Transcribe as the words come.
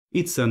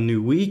It's a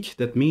new week,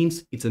 that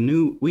means it's a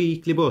new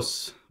weekly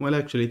boss. Well,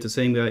 actually it's the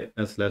same guy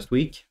as last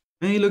week.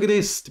 Hey, look at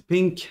this, the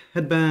pink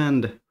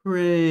headband,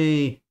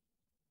 hooray!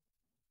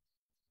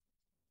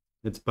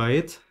 Let's buy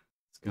it.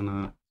 It's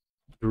gonna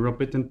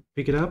drop it and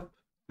pick it up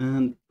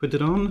and put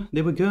it on.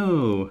 There we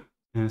go.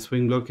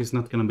 Swing Block is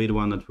not gonna be the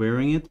one that's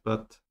wearing it,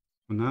 but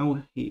for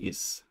now he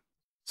is.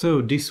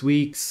 So this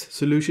week's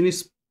solution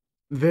is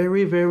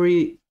very,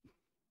 very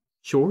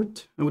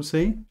short, I would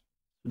say.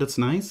 That's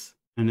nice.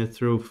 And the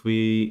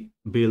trophy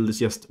build is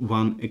just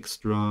one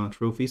extra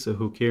trophy, so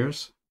who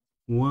cares?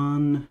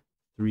 1,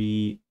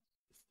 3,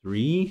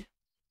 3.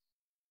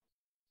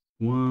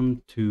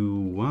 1, 2,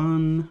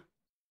 1.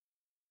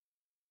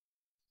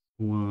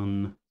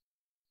 1,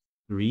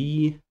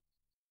 3.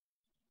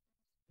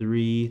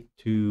 3,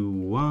 2,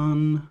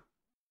 1.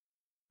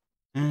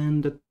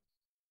 And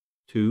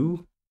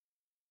 2.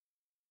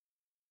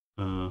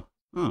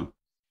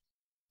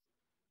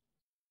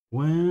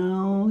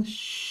 Well,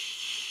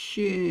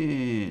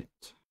 shit.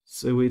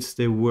 So it's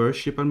the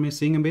worship I'm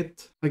missing a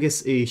bit. I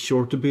guess a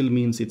shorter build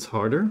means it's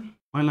harder.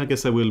 Well, I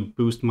guess I will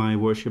boost my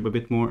worship a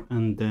bit more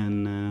and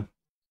then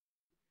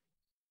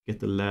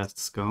get the last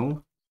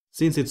skull.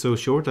 Since it's so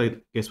short, I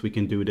guess we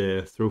can do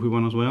the trophy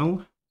one as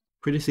well.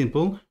 Pretty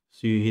simple.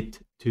 So you hit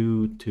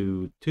 2,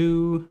 2,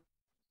 2.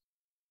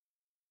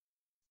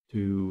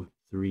 2,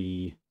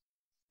 3,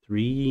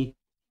 3.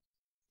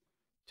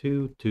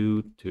 2,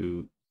 2,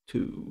 2,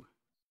 2.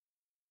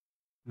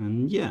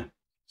 And yeah,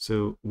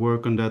 so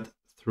work on that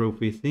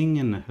trophy thing.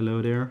 And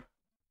hello there.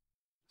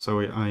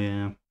 Sorry,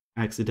 I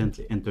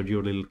accidentally entered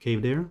your little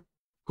cave there.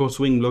 Of course,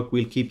 Swing Block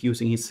will keep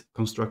using his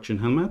construction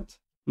helmet.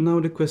 Now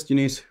the question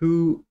is,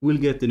 who will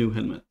get the new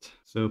helmet?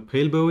 So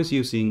Palebow is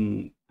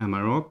using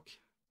Amarok,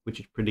 which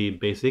is pretty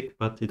basic,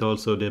 but it's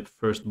also the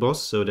first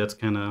boss, so that's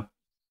kind of...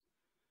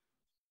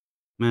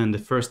 Man, the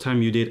first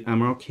time you did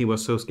Amarok, he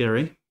was so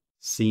scary.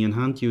 Cian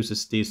Hunt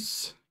uses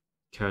this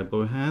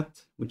cowboy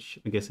hat, which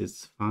I guess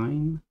is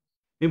fine.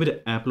 Maybe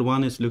the Apple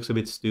one looks a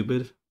bit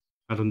stupid.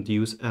 I don't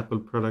use Apple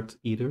products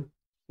either.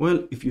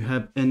 Well, if you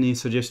have any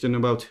suggestion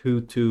about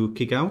who to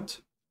kick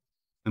out,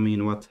 I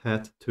mean what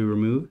hat to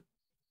remove,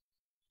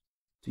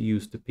 to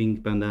use the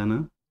pink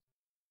bandana,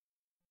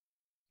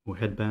 or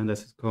headband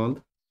as it's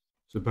called.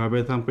 So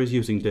Barbara Thumper is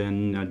using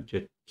the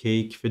Jet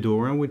Cake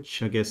Fedora,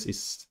 which I guess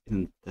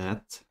isn't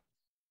that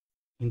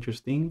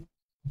interesting.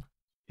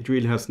 It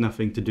really has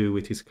nothing to do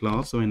with his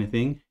class or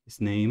anything,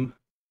 his name.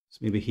 So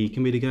maybe he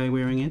can be the guy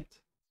wearing it.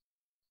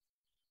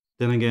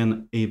 Then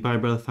again, a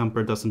Barbell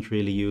Thumper doesn't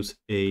really use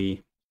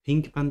a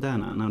pink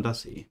bandana, now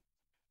does he?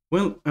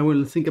 Well, I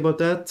will think about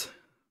that.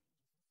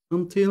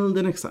 Until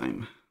the next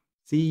time.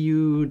 See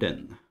you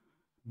then.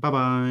 Bye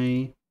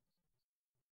bye.